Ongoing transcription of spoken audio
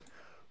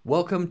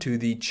Welcome to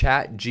the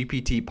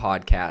ChatGPT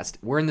podcast.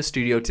 We're in the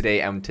studio today,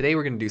 and today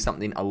we're going to do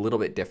something a little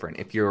bit different.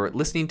 If you're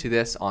listening to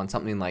this on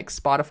something like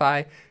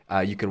Spotify,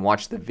 you can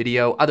watch the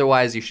video.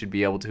 Otherwise, you should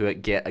be able to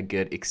get a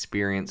good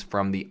experience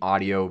from the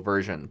audio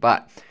version.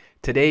 But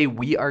today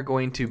we are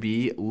going to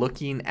be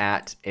looking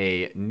at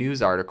a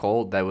news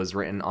article that was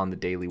written on the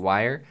Daily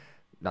Wire,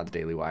 not the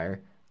Daily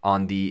Wire,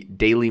 on the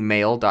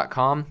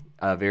dailymail.com.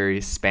 A very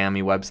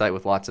spammy website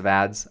with lots of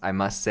ads, I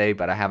must say,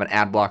 but I have an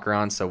ad blocker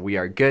on, so we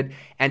are good.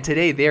 And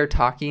today they're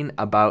comparing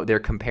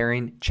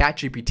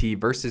ChatGPT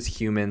versus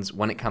humans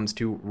when it comes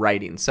to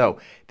writing. So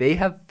they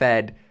have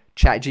fed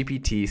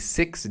ChatGPT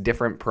 6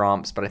 different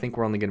prompts, but I think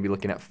we're only going to be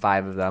looking at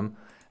 5 of them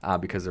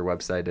because their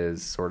website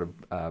is sort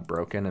of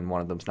broken and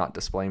one of them's not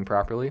displaying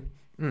properly.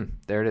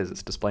 There it is.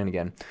 It's displaying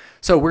again.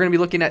 So we're going to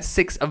be looking at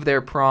 6 of their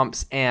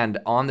prompts, and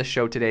on the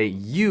show today,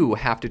 you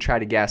have to try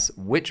to guess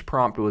which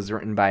prompt was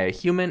written by a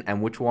human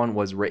and which one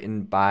was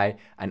written by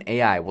an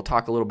AI. We'll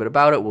talk a little bit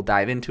about it. We'll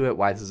dive into it,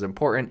 why this is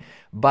important.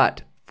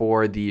 But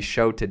for the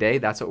show today,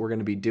 that's what we're going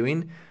to be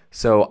doing.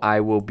 So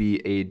I will be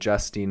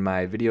adjusting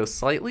my video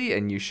slightly,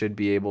 and you should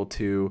be able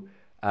to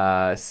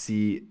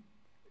see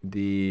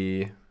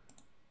the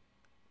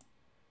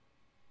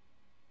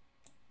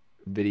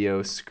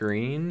video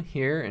screen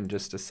here in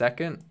just a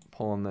second.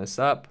 Pulling this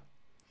up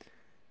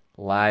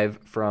live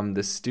from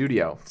the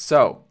studio.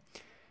 So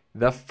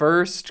the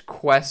first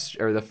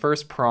question, or the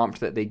first prompt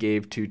that they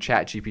gave to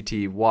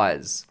ChatGPT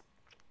was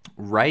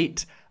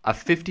write a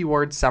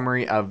 50-word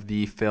summary of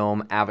the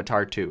film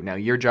Avatar 2. Now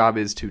your job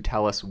is to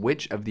tell us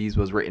which of these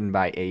was written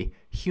by a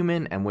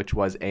human and which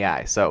was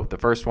AI. So the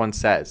first one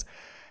says,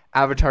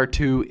 Avatar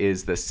 2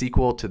 is the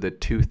sequel to the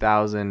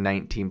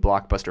 2019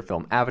 blockbuster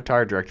film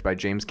Avatar, directed by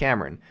James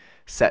Cameron.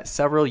 Set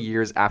several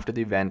years after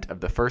the event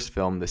of the first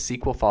film, the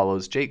sequel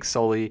follows Jake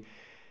Sully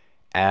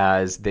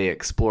as they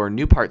explore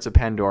new parts of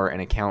Pandora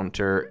and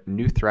encounter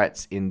new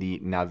threats in the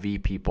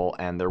Na'vi people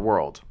and their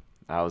world.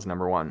 That was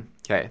number 1.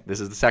 Okay, this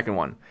is the second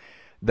one.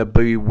 The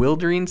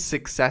bewilderingly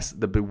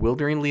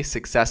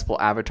successful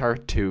Avatar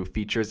 2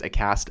 features a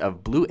cast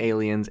of blue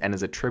aliens and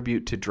is a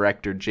tribute to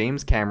director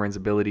James Cameron's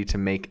ability to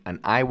make an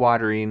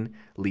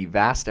eye-wateringly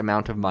vast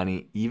amount of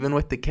money, even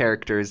with the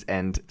characters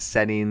and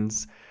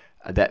settings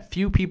that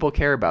few people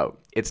care about.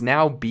 It's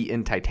now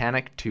beaten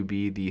Titanic to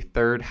be the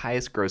 3rd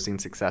highest grossing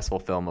successful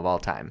film of all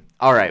time.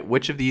 All right,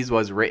 which of these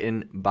was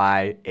written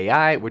by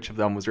AI? Which of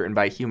them was written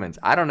by humans?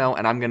 I don't know,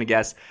 and I'm going to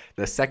guess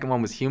the second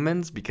one was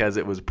humans because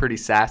it was pretty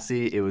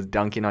sassy. It was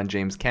dunking on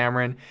James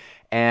Cameron.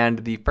 And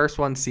the first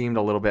one seemed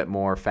a little bit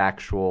more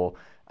factual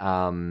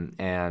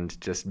and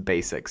just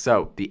basic.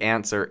 So the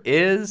answer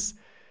is,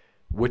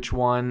 which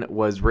one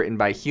was written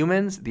by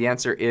humans? The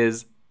answer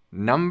is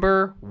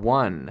number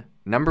 1.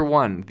 Number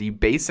 1, the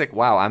basic.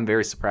 Wow, I'm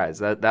very surprised.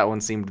 That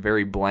one seemed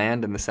very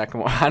bland, and the second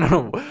one, I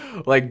don't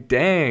know. Like,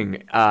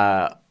 dang,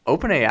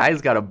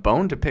 OpenAI's got a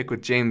bone to pick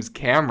with James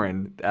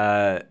Cameron.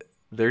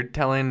 They're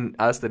telling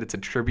us that it's a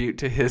tribute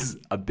to his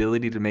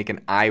ability to make an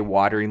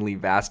eye-wateringly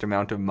vast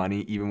amount of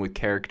money, even with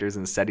characters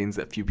and settings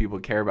that few people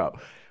care about.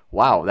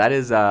 Wow, that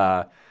is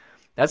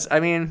that's.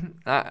 I mean,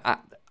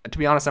 to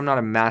be honest, I'm not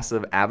a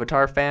massive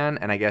Avatar fan,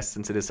 and I guess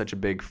since it is such a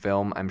big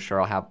film, I'm sure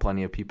I'll have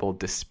plenty of people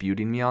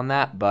disputing me on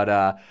that.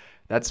 But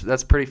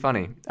that's pretty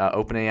funny.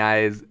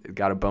 OpenAI's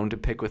got a bone to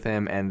pick with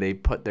him, and they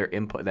put their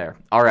input there.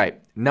 All right,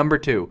 number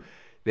 2,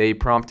 they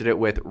prompted it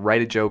with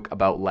write a joke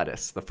about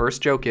lettuce. The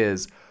first joke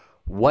is,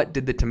 why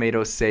did the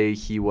tomato say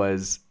he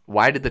was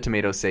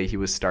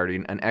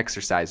starting an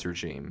exercise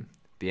regime?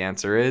 The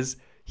answer is,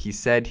 he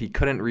said he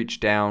couldn't reach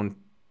down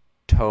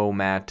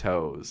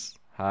tomatoes.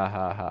 Ha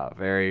ha ha.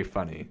 Very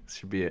funny.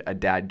 Should be a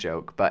dad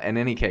joke. But in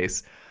any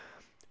case,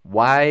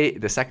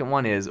 the second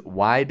one is,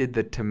 why did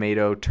the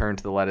tomato turn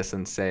to the lettuce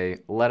and say,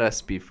 let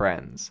us be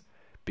friends?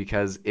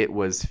 Because it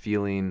was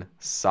feeling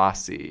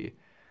saucy.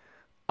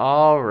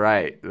 All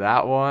right.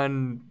 That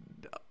one.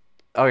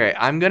 Okay.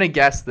 I'm going to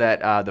guess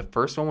that the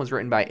first one was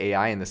written by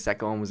AI and the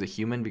second one was a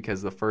human,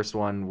 because the first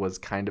one was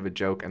kind of a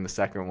joke and the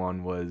second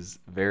one was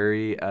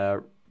very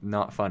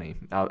not funny.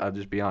 I'll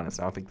just be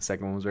honest. I don't think the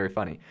second one was very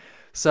funny.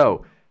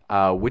 So,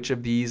 which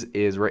of these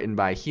is written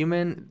by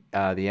human?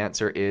 The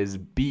answer is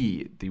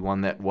B, the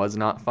one that was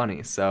not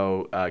funny.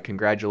 So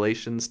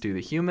congratulations to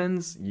the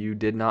humans. You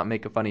did not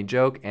make a funny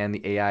joke, and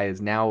the AI is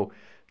now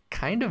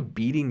kind of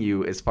beating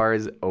you as far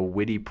as a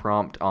witty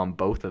prompt on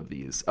both of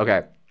these.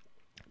 Okay,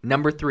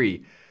 number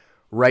 3,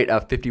 write a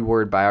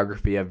 50-word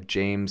biography of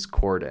James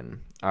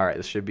Corden. All right,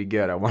 this should be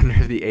good. I wonder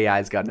if the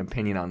AI's got an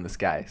opinion on this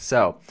guy.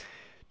 So,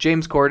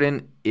 James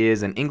Corden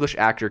is an English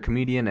actor,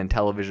 comedian, and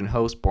television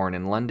host born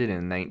in London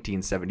in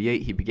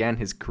 1978. He began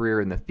his career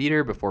in the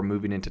theater before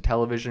moving into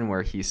television,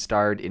 where he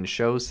starred in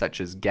shows such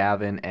as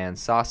Gavin and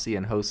Saucy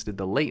and hosted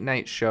the Late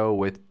Night Show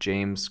with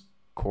James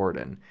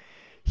Corden.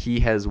 He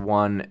has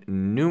won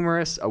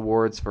numerous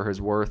awards for his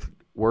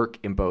work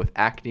in both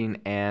acting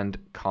and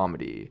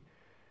comedy.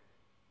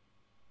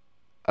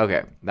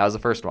 Okay, that was the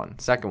first one.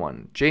 Second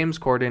one, James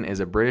Corden is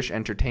a British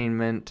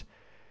entertainment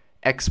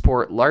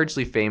export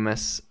largely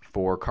famous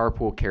for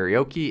carpool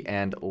karaoke,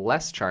 and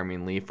less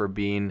charmingly for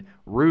being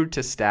rude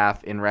to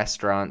staff in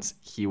restaurants.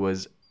 He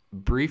was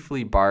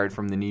briefly barred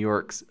from the New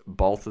York's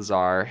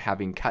Balthazar,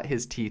 having cut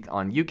his teeth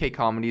on UK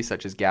comedy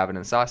such as Gavin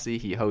and Saucy.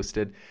 He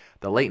hosted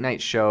the late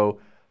night show.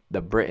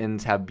 The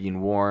Britons have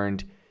been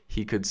warned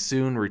he could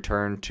soon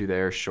return to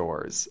their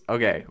shores.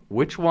 Okay,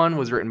 which one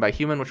was written by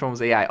human? Which one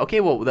was AI?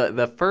 Okay, well,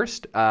 the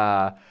first,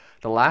 the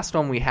last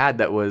one we had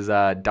that was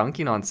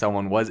dunking on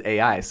someone was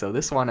AI. So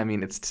this one, I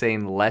mean, it's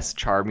saying less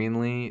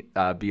charmingly,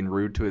 being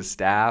rude to his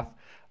staff.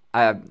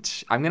 I'm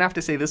going to have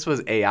to say this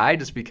was AI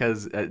just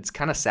because it's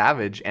kind of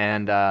savage.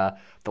 And the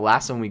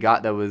last one we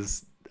got that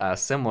was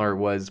similar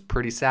was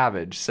pretty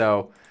savage.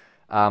 So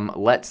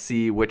let's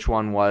see which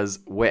one was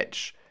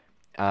which.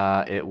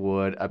 It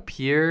would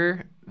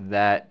appear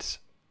that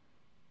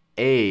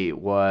A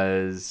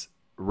was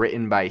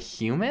written by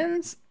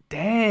humans.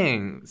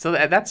 Dang. So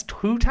that's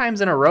 2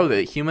 times in a row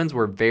that humans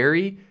were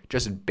very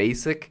just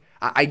basic.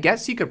 I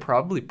guess you could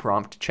probably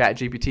prompt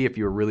ChatGPT if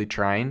you were really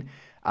trying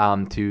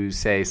to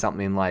say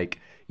something like,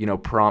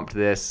 prompt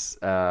this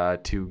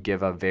to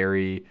give a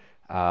very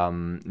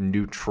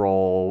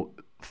neutral,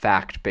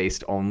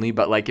 fact-based only.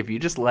 But like if you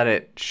just let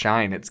it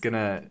shine, it's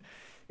gonna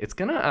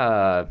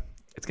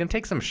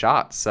take some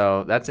shots.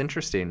 So that's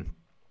interesting.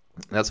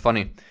 That's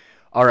funny.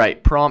 All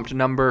right, prompt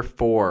number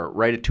 4.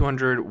 Write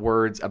 200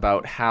 words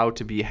about how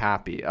to be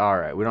happy. All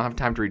right, we don't have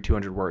time to read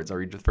 200 words. I'll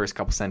read the first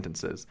couple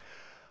sentences.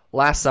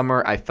 Last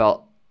summer, I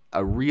felt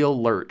a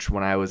real lurch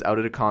when I was out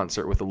at a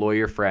concert with a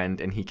lawyer friend,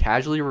 and he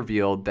casually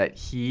revealed that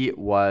he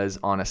was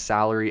on a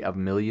salary of $1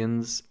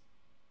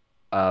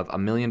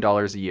 million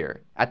a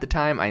year. At the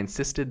time, I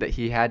insisted that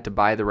he had to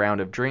buy the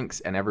round of drinks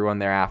and everyone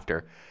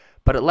thereafter.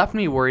 But it left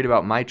me worried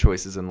about my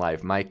choices in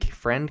life. My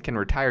friend can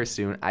retire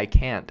soon. I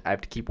can't. I have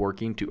to keep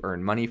working to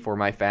earn money for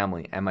my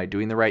family. Am I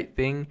doing the right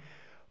thing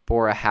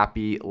for a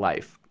happy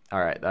life? All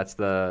right, that's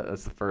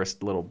the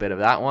first little bit of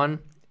that one.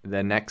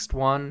 The next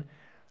one,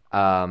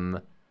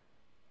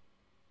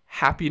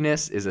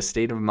 happiness is a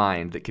state of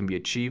mind that can be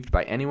achieved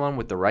by anyone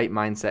with the right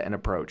mindset and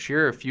approach.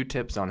 Here are a few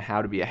tips on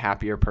how to be a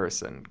happier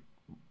person.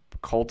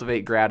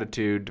 Cultivate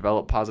gratitude,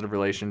 develop positive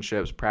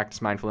relationships,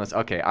 practice mindfulness.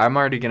 Okay, I'm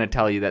already going to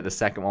tell you that the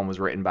second one was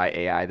written by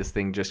AI. This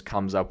thing just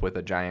comes up with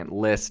a giant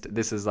list.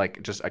 This is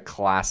like just a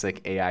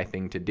classic AI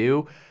thing to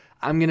do.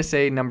 I'm going to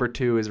say number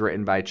 2 is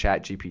written by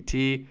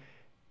ChatGPT.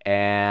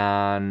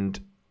 And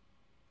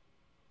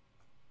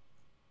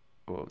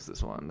what was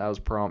this one? That was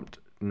prompt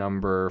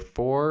number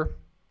 4.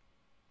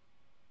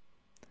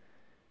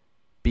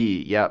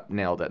 B, yep,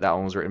 nailed it. That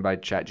one was written by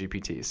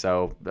ChatGPT.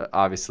 So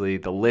obviously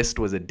the list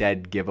was a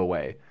dead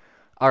giveaway.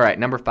 All right,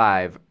 number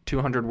 5,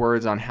 200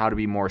 words on how to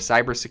be more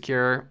cyber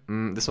secure.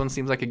 This one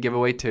seems like a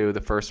giveaway too. The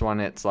first one,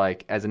 it's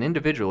like, as an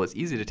individual, it's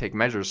easy to take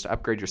measures to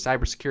upgrade your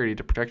cybersecurity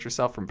to protect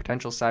yourself from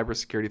potential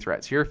cybersecurity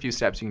threats. Here are a few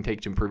steps you can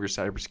take to improve your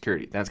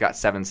cybersecurity. Then it's got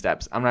 7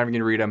 steps. I'm not even going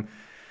to read them.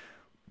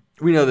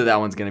 We know that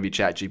one's going to be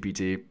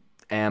ChatGPT.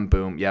 And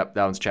boom, yep,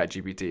 that one's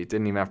ChatGPT.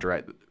 Didn't even have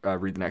to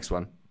read the next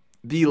one.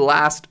 The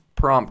last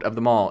prompt of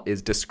them all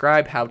is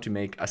describe how to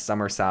make a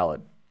summer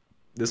salad.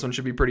 This one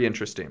should be pretty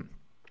interesting.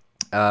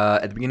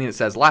 At the beginning it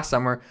says, last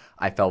summer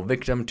I fell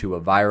victim to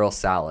a viral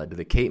salad,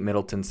 the Kate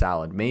Middleton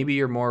salad. Maybe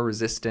you're more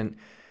resistant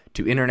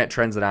to internet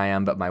trends than I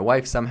am, but my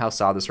wife somehow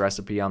saw this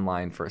recipe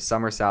online for a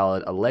summer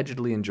salad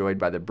allegedly enjoyed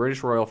by the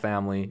British royal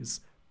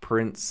family's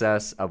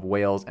Princess of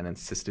Wales and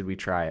insisted we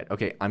try it.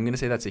 Okay, I'm going to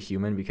say that's a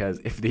human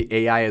because if the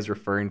AI is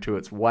referring to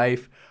its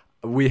wife,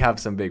 we have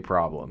some big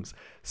problems.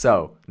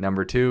 So,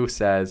 number 2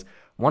 says,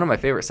 one of my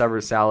favorite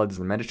summer salads is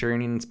the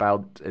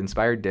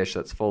Mediterranean-inspired dish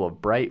that's full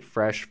of bright,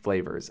 fresh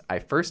flavors. I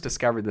first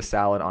discovered the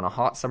salad on a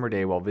hot summer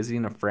day while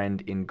visiting a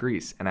friend in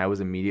Greece, and I was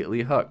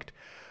immediately hooked.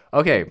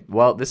 Okay,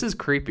 well, this is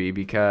creepy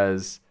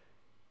because,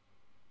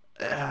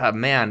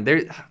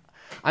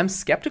 I'm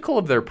skeptical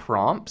of their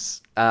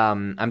prompts.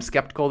 I'm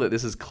skeptical that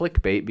this is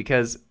clickbait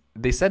because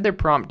they said their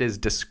prompt is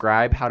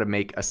describe how to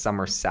make a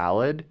summer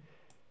salad.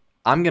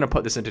 I'm going to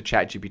put this into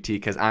ChatGPT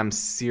because I'm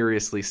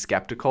seriously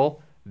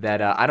skeptical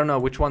that I don't know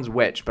which one's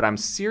which, but I'm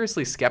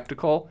seriously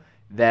skeptical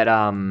that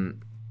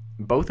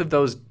both of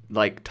those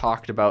like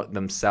talked about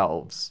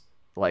themselves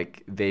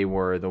like they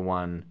were the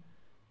one.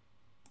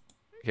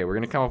 Okay, we're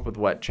going to come up with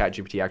what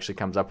ChatGPT actually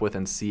comes up with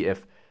and see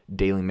if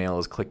Daily Mail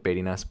is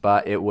clickbaiting us,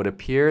 but it would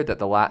appear that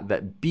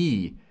that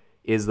B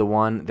is the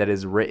one that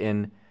is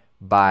written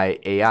by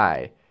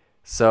AI.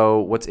 So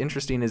what's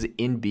interesting is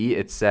in B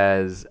it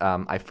says,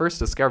 I first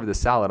discovered the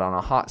salad on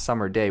a hot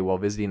summer day while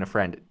visiting a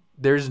friend.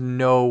 There's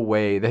no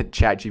way that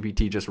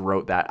ChatGPT just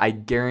wrote that. I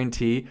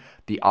guarantee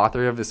the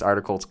author of this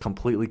article is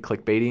completely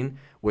clickbaiting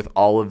with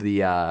all of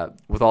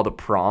the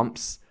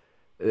prompts.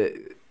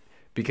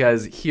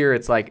 Because here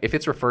it's like, if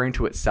it's referring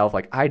to itself,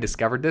 like I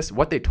discovered this,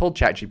 what they told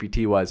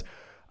ChatGPT was,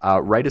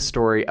 write a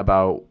story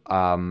about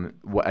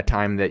a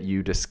time that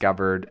you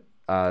discovered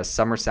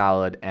summer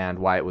salad and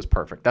why it was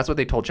perfect. That's what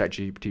they told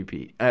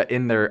ChatGPT.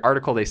 In their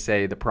article, they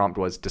say the prompt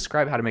was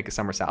describe how to make a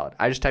summer salad.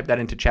 I just typed that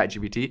into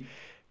ChatGPT.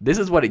 This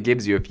is what it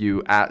gives you if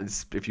you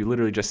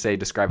literally just say,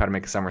 describe how to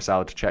make a summer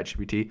salad to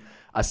ChatGPT.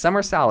 A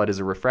summer salad is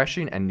a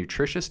refreshing and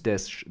nutritious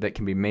dish that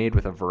can be made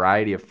with a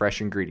variety of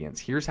fresh ingredients.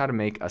 Here's how to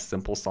make a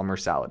simple summer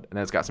salad. And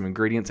then it's got some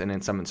ingredients and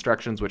then some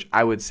instructions, which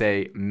I would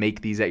say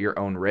make these at your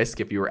own risk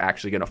if you were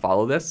actually going to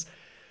follow this.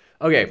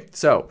 Okay,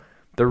 so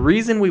the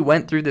reason we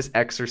went through this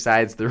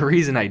exercise, the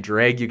reason I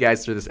drag you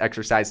guys through this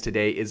exercise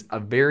today is a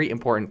very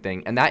important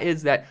thing. And that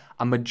is that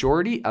a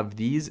majority of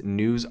these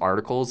news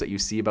articles that you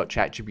see about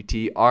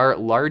ChatGPT are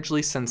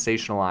largely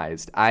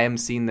sensationalized. I am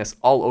seeing this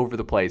all over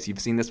the place. You've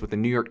seen this with the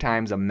New York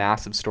Times. A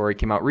massive story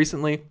came out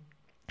recently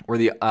where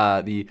the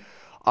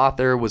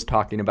author was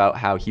talking about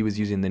how he was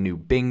using the new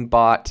Bing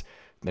bot,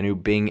 the new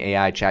Bing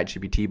AI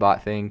ChatGPT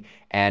bot thing,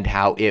 and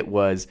how it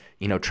was,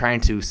 trying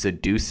to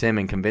seduce him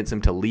and convince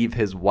him to leave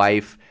his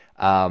wife.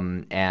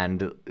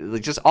 And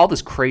just all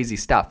this crazy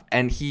stuff.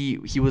 And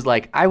he was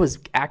like, I was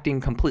acting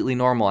completely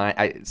normal.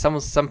 And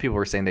some people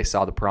were saying they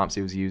saw the prompts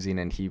he was using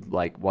and he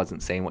like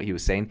wasn't saying what he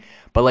was saying.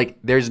 But like,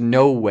 there's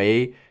no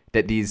way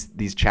that these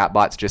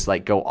chatbots just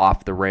like go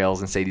off the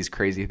rails and say these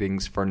crazy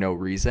things for no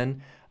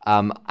reason.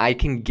 I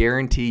can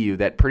guarantee you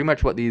that pretty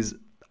much what these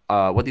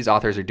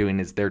authors are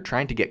doing is they're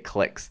trying to get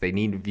clicks. They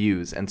need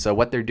views. And so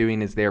what they're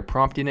doing is they're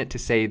prompting it to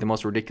say the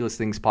most ridiculous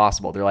things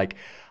possible. They're like,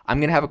 I'm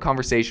going to have a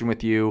conversation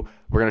with you.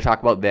 We're going to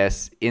talk about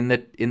this. In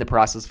the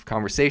process of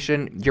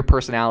conversation, your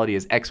personality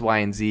is X, Y,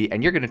 and Z,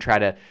 and you're going to try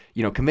to,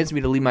 convince me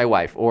to leave my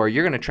wife, or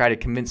you're going to try to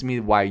convince me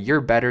why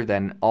you're better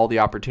than all the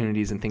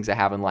opportunities and things I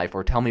have in life,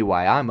 or tell me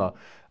why I'm a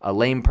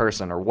lame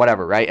person or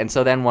whatever, right? And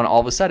so then when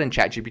all of a sudden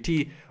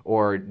ChatGPT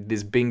or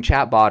this Bing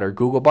chatbot or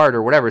Google Bard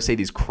or whatever say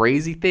these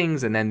crazy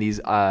things, and then these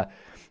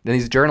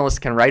journalists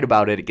can write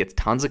about it, it gets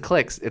tons of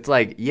clicks. It's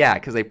like, yeah,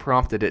 because they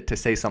prompted it to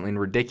say something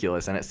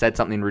ridiculous, and it said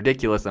something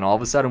ridiculous, and all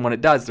of a sudden when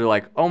it does, they're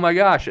like, oh my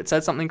gosh, it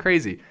said something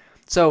crazy.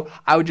 So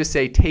I would just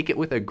say take it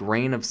with a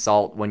grain of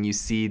salt when you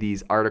see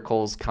these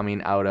articles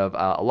coming out of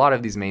a lot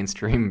of these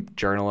mainstream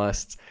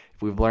journalists.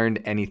 If we've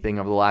learned anything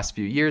over the last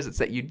few years, it's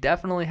that you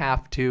definitely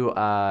have to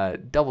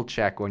double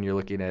check when you're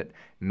looking at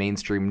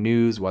mainstream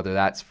news, whether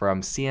that's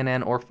from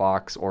CNN or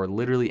Fox or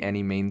literally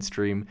any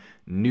mainstream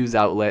news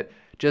outlet.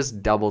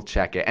 Just double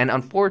check it. And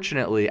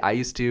unfortunately, I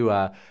used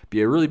to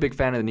be a really big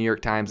fan of the New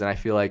York Times, and I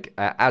feel like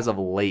as of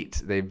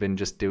late, they've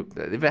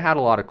had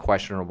a lot of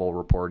questionable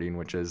reporting,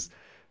 which is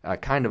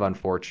kind of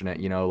unfortunate.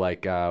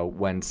 Like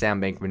when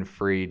Sam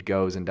Bankman-Fried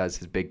goes and does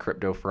his big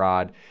crypto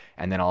fraud,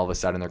 and then all of a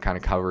sudden they're kind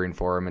of covering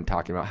for him and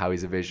talking about how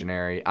he's a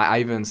visionary. I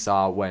even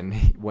saw when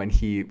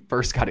he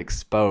first got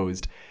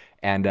exposed,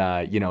 and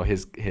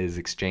his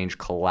exchange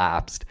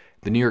collapsed.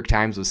 The New York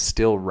Times was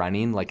still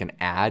running like an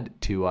ad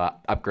to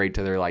upgrade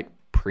to their like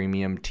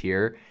premium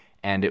tier,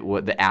 and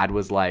the ad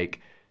was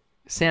like,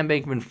 Sam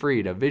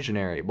Bankman-Fried, a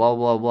visionary, blah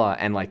blah blah,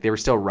 and like they were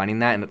still running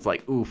that, and it's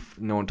like, oof,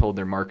 no one told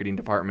their marketing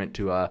department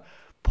to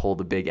pull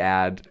the big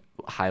ad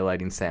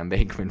highlighting Sam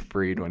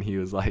Bankman-Fried when he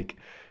was like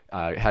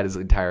had his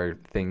entire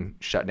thing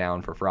shut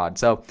down for fraud.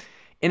 So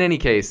in any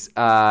case,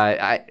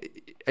 I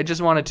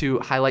just wanted to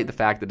highlight the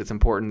fact that it's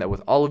important that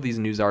with all of these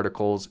news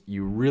articles,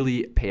 you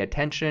really pay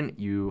attention,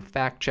 you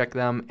fact check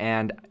them,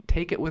 and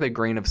take it with a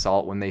grain of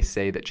salt when they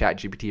say that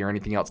ChatGPT or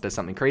anything else does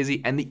something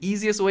crazy. And the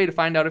easiest way to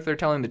find out if they're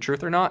telling the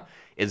truth or not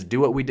is do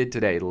what we did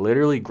today.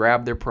 Literally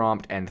grab their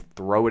prompt and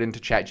throw it into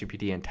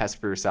ChatGPT and test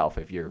for yourself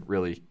if you're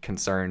really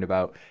concerned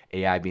about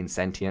AI being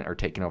sentient or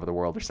taking over the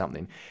world or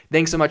something.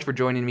 Thanks so much for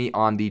joining me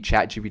on the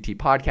ChatGPT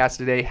podcast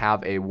today.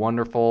 Have a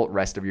wonderful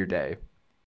rest of your day.